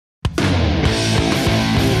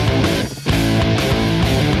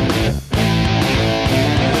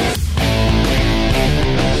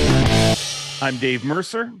I'm Dave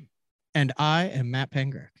Mercer. And I am Matt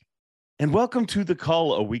Pengrick. And welcome to The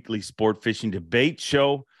Call, a weekly sport fishing debate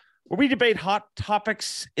show where we debate hot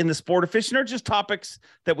topics in the sport of fishing or just topics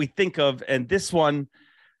that we think of. And this one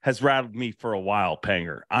has rattled me for a while,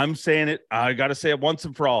 Panger. I'm saying it. I got to say it once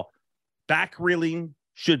and for all. Back reeling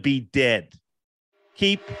should be dead.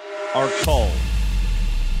 Keep our call.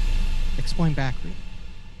 Explain back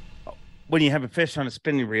reel. When you have a fish on a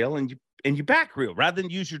spinning reel and you back reel rather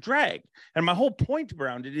than use your drag. And my whole point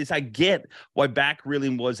around it is I get why back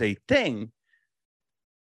reeling was a thing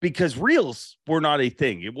because reels were not a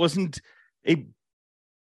thing. It wasn't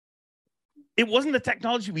the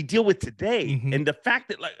technology we deal with today. Mm-hmm. And the fact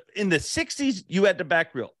that like in the 60s, you had the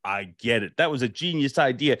back reel. I get it. That was a genius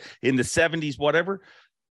idea in the 70s, whatever.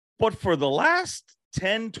 But for the last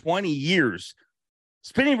 10, 20 years,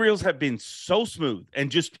 spinning reels have been so smooth and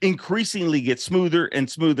just increasingly get smoother and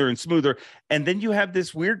smoother and smoother. And then you have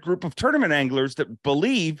this weird group of tournament anglers that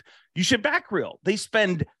believe you should back reel. They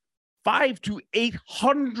spend $500 to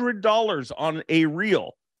 $800 on a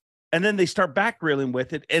reel, and then they start back reeling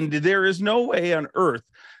with it. And there is no way on earth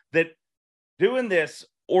that doing this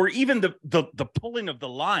or even the pulling of the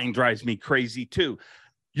line drives me crazy too.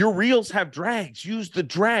 Your reels have drags. Use the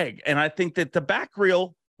drag. And I think that the back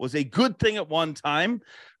reel was a good thing at one time,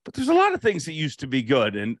 but there's a lot of things that used to be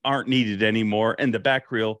good and aren't needed anymore. And the back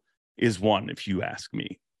reel is one, if you ask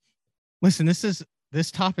me. Listen,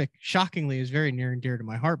 this topic shockingly is very near and dear to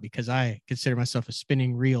my heart because I consider myself a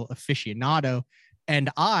spinning reel aficionado. And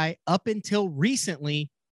I, up until recently,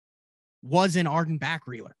 was an ardent back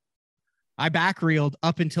reeler. I back reeled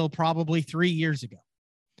up until probably 3 years ago.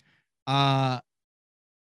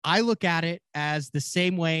 I look at it as the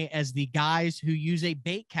same way as the guys who use a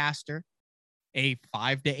bait caster, a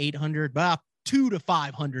 $500 to $800, $200 to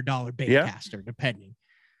 $500 bait caster, depending.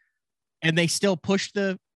 And they still push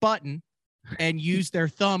the button and use their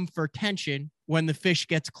thumb for tension when the fish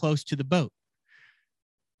gets close to the boat.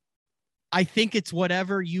 I think it's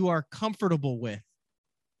whatever you are comfortable with.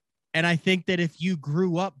 And I think that if you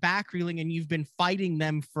grew up back reeling and you've been fighting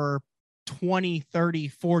them for 20, 30,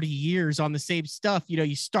 40 years on the same stuff,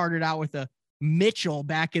 you started out with a Mitchell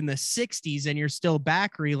back in the 60s and you're still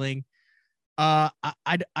back reeling. I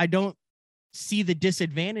don't see the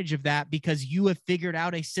disadvantage of that because you have figured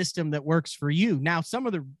out a system that works for you. Now, some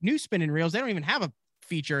of the new spinning reels, they don't even have an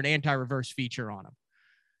anti-reverse feature on them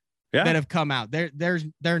that have come out.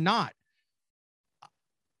 They're not.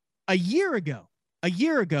 A year ago,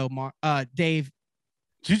 Dave.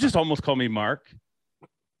 Did you just almost call me Mark?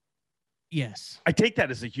 Yes. I take that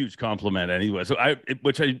as a huge compliment anyway. So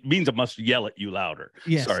which means I must yell at you louder.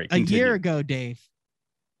 Yes. Sorry. Continue. A year ago, Dave,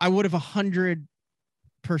 I would have 100%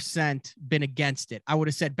 been against it. I would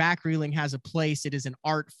have said back reeling has a place. It is an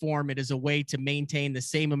art form. It is a way to maintain the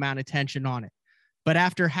same amount of tension on it. But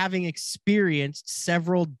after having experienced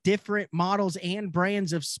several different models and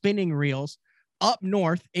brands of spinning reels up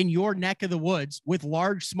north in your neck of the woods with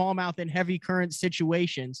large smallmouth and heavy current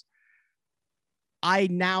situations, I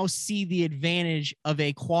now see the advantage of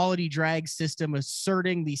a quality drag system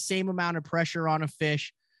asserting the same amount of pressure on a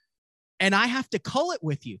fish. And I have to cull it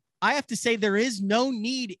with you. I have to say there is no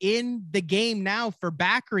need in the game now for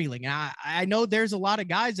back reeling. And I know there's a lot of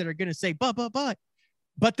guys that are going to say,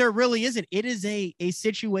 but there really isn't. It is a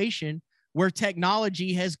situation where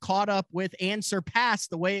technology has caught up with and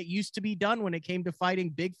surpassed the way it used to be done when it came to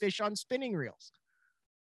fighting big fish on spinning reels.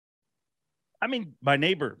 I mean, my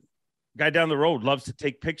neighbor, guy down the road, loves to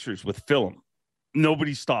take pictures with film.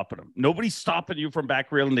 Nobody's stopping him. Nobody's stopping you from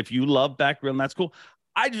back reeling. If you love back reeling, that's cool.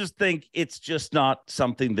 I just think it's just not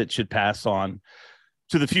something that should pass on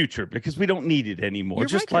to the future because we don't need it anymore. You're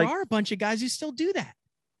just right, there are a bunch of guys who still do that.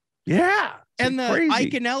 Yeah. And the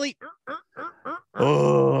crazy. Iaconelli.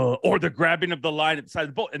 Or the grabbing of the line at the side of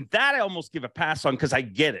the boat. And that I almost give a pass on because I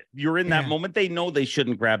get it. You're in that moment. They know they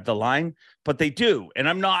shouldn't grab the line, but they do. And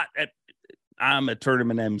I'm a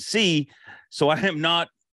tournament MC, so I am not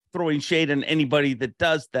throwing shade on anybody that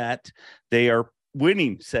does that. They are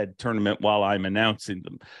winning said tournament while I'm announcing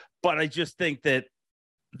them. But I just think that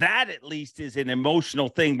at least is an emotional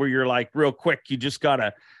thing where you're like, real quick,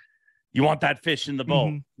 you want that fish in the boat.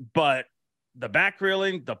 Mm-hmm. But the back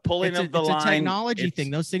reeling, the pulling of the line. It's a technology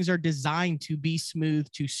thing. Those things are designed to be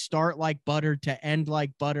smooth, to start like butter, to end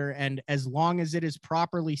like butter. And as long as it is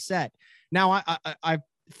properly set. Now, I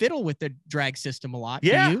fiddle with the drag system a lot.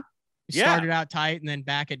 Yeah. Do you start it out tight and then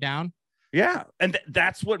back it down? Yeah. And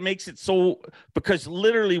that's what makes it so, because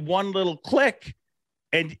literally one little click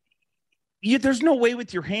and there's no way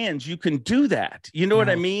with your hands you can do that. You know what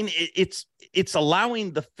I mean? It's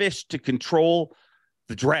allowing the fish to control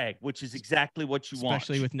the drag, which is exactly what you want.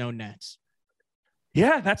 Especially with no nets.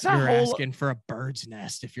 Yeah, that's a You're whole. asking for a bird's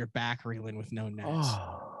nest if you're back reeling with no nets.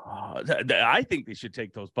 I think they should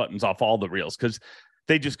take those buttons off all the reels because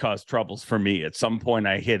they just cause troubles for me. At some point,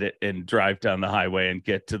 I hit it and drive down the highway and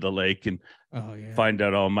get to the lake and find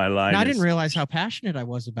out all my line. Now, I didn't realize how passionate I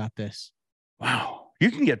was about this. Wow.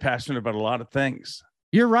 You can get passionate about a lot of things.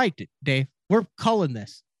 You're right, Dave. We're culling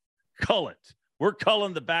this. Cull it. We're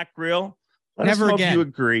culling the back reel. Let Never us know again. if you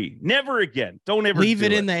agree. Never again. Don't ever leave do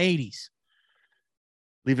it in the 80s.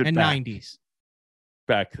 Leave it and back, 90s.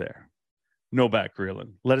 Back there. No back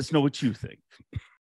reeling. Let us know what you think.